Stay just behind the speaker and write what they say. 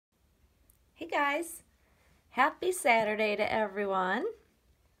Hey guys, happy Saturday to everyone.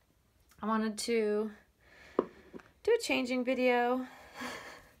 I wanted to do a changing video.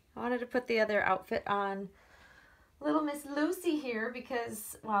 I wanted to put the other outfit on little Miss Lucy here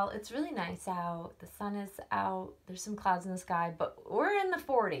because, well, it's really nice out. The sun is out. There's some clouds in the sky, but we're in the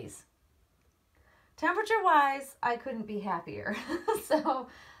 40s. Temperature-wise, I couldn't be happier. So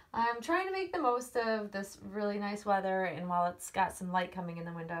I'm trying to make the most of this really nice weather, and while it's got some light coming in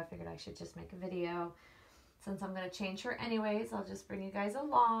the window, I figured I should just make a video. Since I'm going to change her anyways, I'll just bring you guys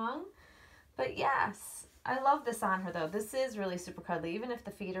along. But yes, I love this on her though. This is really super cuddly. Even if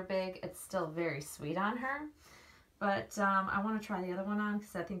the feet are big, it's still very sweet on her. But I want to try the other one on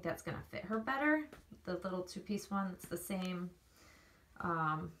because I think that's going to fit her better. The little two-piece one, it's the same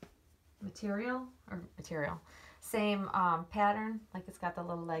same pattern. Like it's got the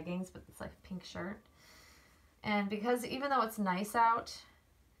little leggings, but it's like a pink shirt. And because even though it's nice out,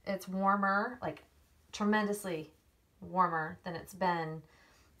 it's warmer, like tremendously warmer than it's been,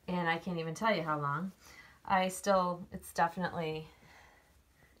 and I can't even tell you how long. It's definitely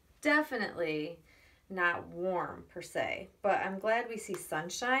not warm per se, but I'm glad we see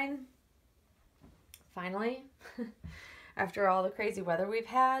sunshine finally after all the crazy weather we've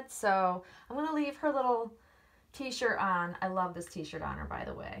had. So I'm gonna leave her little t-shirt on. I love this t-shirt on her, by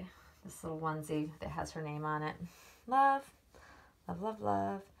the way. This little onesie that has her name on it. Love, love, love,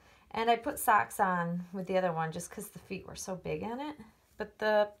 love. And I put socks on with the other one just because the feet were so big on it. But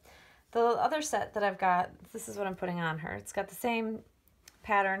the other set that I've got, this is what I'm putting on her. It's got the same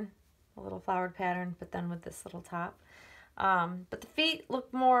pattern, a little flowered pattern, but then with this little top. But the feet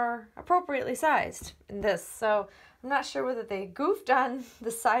look more appropriately sized in this. So I'm not sure whether they goofed on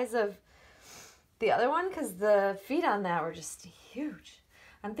the size of the other one because the feet on that were just huge.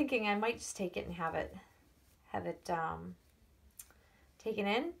 I'm thinking I might just take it and have it taken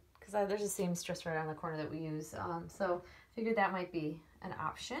in. Because there's a seamstress right on the corner that we use. So I figured that might be an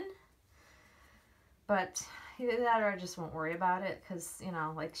option. But either that or I just won't worry about it because, you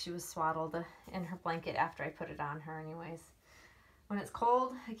know, like she was swaddled in her blanket after I put it on her anyways. When it's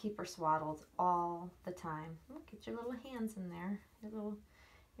cold, I keep her swaddled all the time. Oh, get your little hands in there, your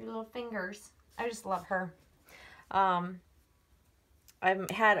little fingers. I just love her. I've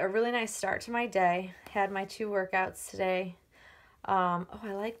had a really nice start to my day. Had my 2 workouts today. Oh,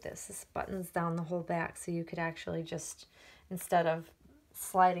 I like this. This buttons down the whole back so you could actually just, instead of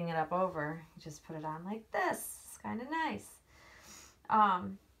sliding it up over, you just put it on like this. It's kind of nice.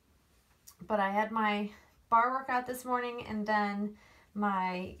 But I had my bar workout this morning and then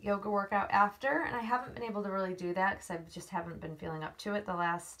my yoga workout after, and I haven't been able to really do that because I just haven't been feeling up to it the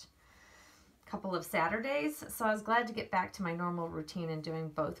last couple of Saturdays. So I was glad to get back to my normal routine and doing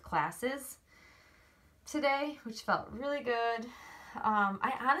both classes today, which felt really good.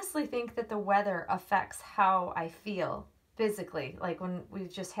 I honestly think that the weather affects how I feel physically. Like when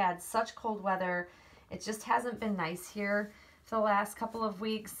we've just had such cold weather, it just hasn't been nice here for the last couple of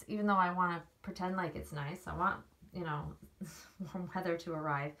weeks, even though I want to pretend like it's nice. I want, you know, warm weather to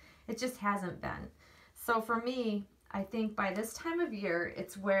arrive. It just hasn't been. So for me, I think by this time of year,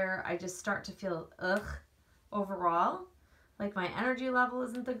 it's where I just start to feel overall. Like my energy level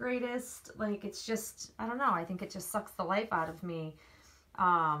isn't the greatest. Like it's just, I don't know, I think it just sucks the life out of me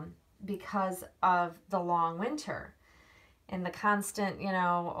because of the long winter and the constant, you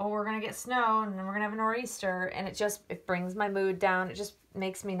know, oh, we're going to get snow and then we're going to have a nor'easter, and it brings my mood down. It just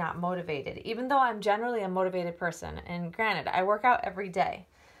makes me not motivated, even though I'm generally a motivated person. And granted, I work out every day.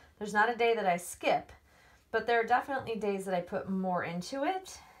 There's not a day that I skip, but there are definitely days that I put more into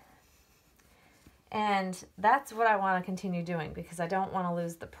it. And that's what I want to continue doing because I don't want to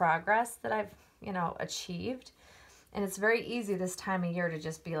lose the progress that I've, you know, achieved. And it's very easy this time of year to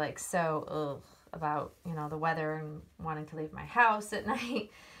just be like so about, you know, the weather and wanting to leave my house at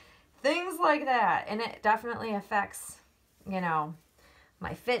night, things like that. And it definitely affects, you know,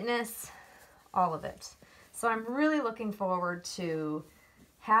 my fitness, all of it. So I'm really looking forward to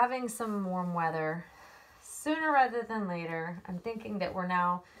having some warm weather sooner rather than later. I'm thinking that we're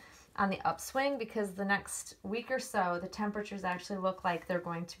now on the upswing because the next week or so, the temperatures actually look like they're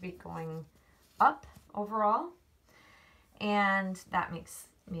going to be going up overall. And that makes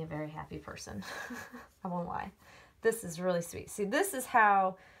me a very happy person. I won't lie. This is really sweet. See, this is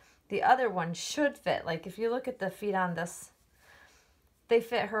how the other one should fit. Like if you look at the feet on this, they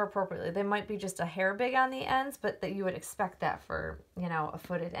fit her appropriately. They might be just a hair big on the ends, but that you would expect that for, you know, a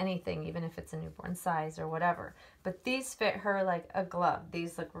footed anything, even if it's a newborn size or whatever. But these fit her like a glove.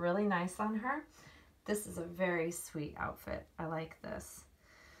 These look really nice on her. This is a very sweet outfit. I like this.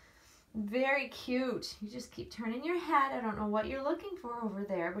 Very cute. You just keep turning your head. I don't know what you're looking for over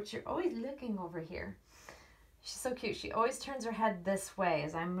there, but you're always looking over here. She's so cute. She always turns her head this way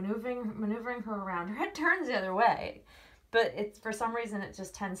as I'm maneuvering her around. Her head turns the other way, but it's for some reason it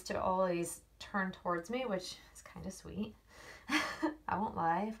just tends to always turn towards me, which is kind of sweet. I won't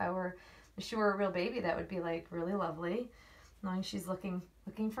lie. If she were a real baby, that would be like really lovely, knowing she's looking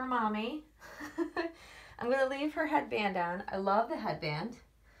for mommy. I'm gonna leave her headband on. I love the headband.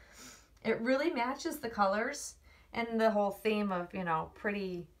 It really matches the colors and the whole theme of, you know,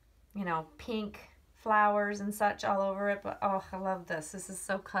 pretty, you know, pink flowers and such all over it. But oh, I love this. This is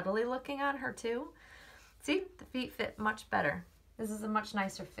so cuddly looking on her too. See, the feet fit much better. This is a much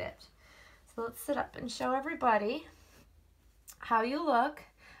nicer fit. So let's sit up and show everybody how you look.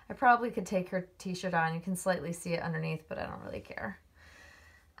 I probably could take her t-shirt on. You can slightly see it underneath, but I don't really care.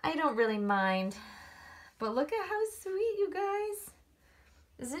 I don't really mind. But look at how sweet, you guys.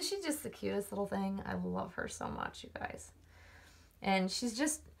 Isn't she just the cutest little thing? I love her so much, you guys. And she's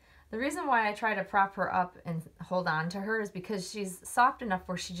just, the reason why I try to prop her up and hold on to her is because she's soft enough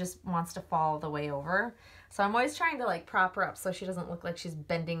where she just wants to fall the way over. So I'm always trying to like prop her up so she doesn't look like she's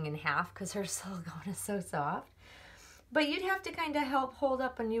bending in half because her silicone is so soft. But you'd have to kind of help hold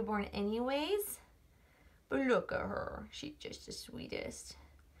up a newborn anyways. But look at her. She's just the sweetest.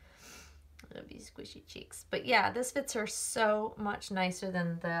 I love these squishy cheeks. But yeah, this fits her so much nicer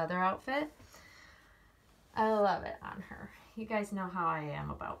than the other outfit. I love it on her. You guys know how I am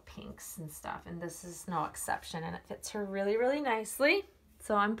about pinks and stuff, and this is no exception, and it fits her really, really nicely.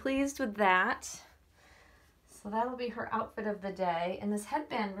 So I'm pleased with that. So that'll be her outfit of the day. And this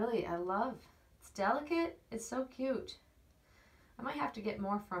headband, really, I love. It's delicate. It's so cute. I might have to get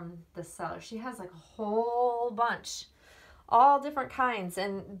more from the seller. She has like a whole bunch. All different kinds,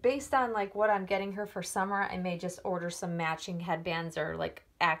 and based on like what I'm getting her for summer, I may just order some matching headbands or like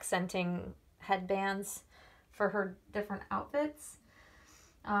accenting headbands for her different outfits.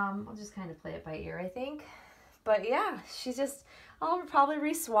 I'll just kind of play it by ear, I think. But yeah, she's just, I'll probably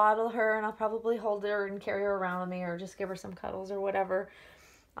re-swaddle her, and I'll probably hold her and carry her around with me, or just give her some cuddles or whatever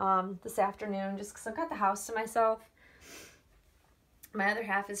this afternoon, just because I've got the house to myself. My other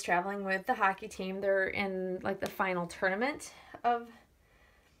half is traveling with the hockey team. They're in like the final tournament of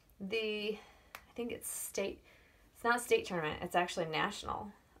the, I think it's state, it's not state tournament, it's actually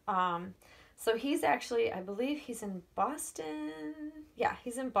national. So he's actually, I believe he's in Boston. Yeah,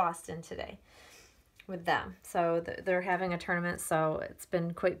 he's in Boston today with them. So they're having a tournament, so it's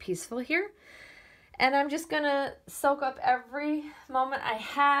been quite peaceful here. And I'm just going to soak up every moment I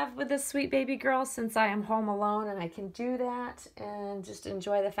have with this sweet baby girl since I am home alone and I can do that and just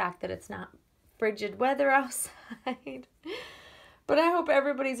enjoy the fact that it's not frigid weather outside. But I hope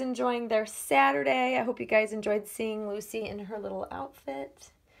everybody's enjoying their Saturday. I hope you guys enjoyed seeing Lucy in her little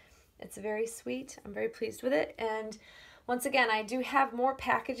outfit. It's very sweet. I'm very pleased with it. And once again, I do have more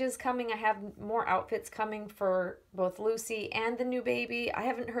packages coming. I have more outfits coming for both Lucy and the new baby. I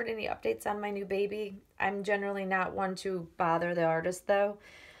haven't heard any updates on my new baby. I'm generally not one to bother the artist, though.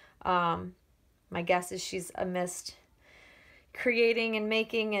 My guess is she's amidst creating and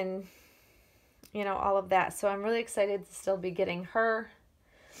making and, you know, all of that. So I'm really excited to still be getting her.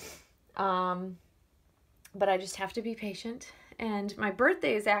 But I just have to be patient. And my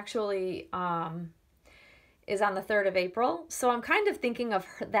birthday is actually... is on the 3rd of April. So I'm kind of thinking of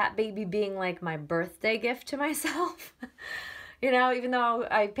that baby being like my birthday gift to myself. You know, even though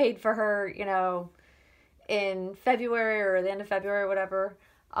I paid for her, you know, in February or the end of February or whatever.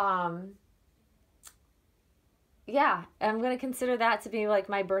 Yeah, I'm going to consider that to be like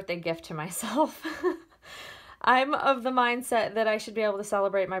my birthday gift to myself. I'm of the mindset that I should be able to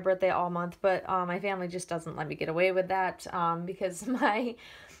celebrate my birthday all month, but my family just doesn't let me get away with that because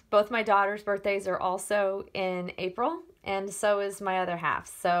both my daughter's birthdays are also in April, and so is my other half.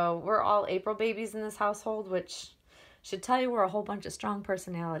 So we're all April babies in this household, which should tell you we're a whole bunch of strong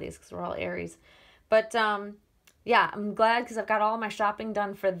personalities because we're all Aries. But yeah, I'm glad because I've got all my shopping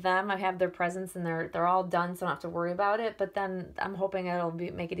done for them. I have their presents and they're all done, so I don't have to worry about it. But then I'm hoping it'll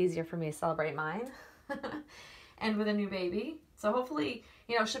make it easier for me to celebrate mine and with a new baby. So hopefully,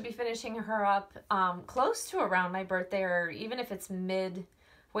 you know, should be finishing her up close to around my birthday, or even if it's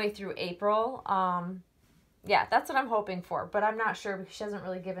midway through April. Yeah, that's what I'm hoping for, but I'm not sure because she hasn't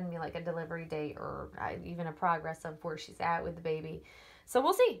really given me like a delivery date or even a progress of where she's at with the baby. So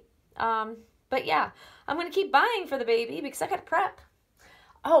we'll see. But yeah, I'm going to keep buying for the baby because I got to prep.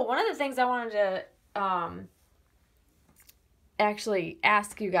 Oh, one of the things I wanted to actually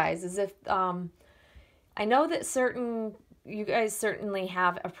ask you guys is if I know that you guys certainly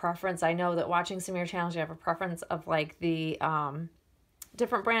have a preference. I know that watching some of your channels, you have a preference of like the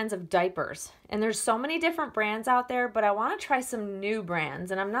different brands of diapers. And there's so many different brands out there, but I want to try some new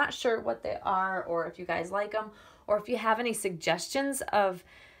brands. And I'm not sure what they are or if you guys like them or if you have any suggestions of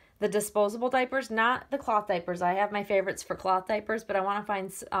the disposable diapers, not the cloth diapers. I have my favorites for cloth diapers, but I want to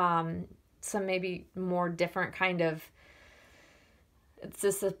find some maybe more different kind of, it's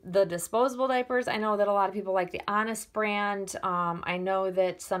just the disposable diapers. I know that a lot of people like the Honest brand. I know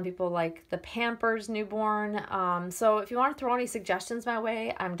that some people like the Pampers Newborn. So if you want to throw any suggestions my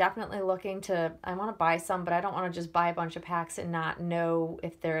way, I'm definitely looking to, I want to buy some, but I don't want to just buy a bunch of packs and not know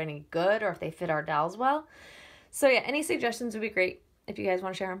if they're any good or if they fit our dolls well. So yeah, any suggestions would be great if you guys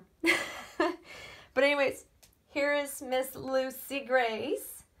want to share them. But anyways, here is Miss Lucy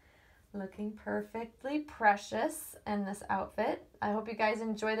Grace. Looking perfectly precious in this outfit. I hope you guys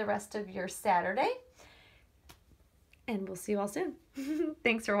enjoy the rest of your Saturday. And we'll see you all soon.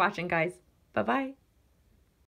 Thanks for watching, guys. Bye-bye.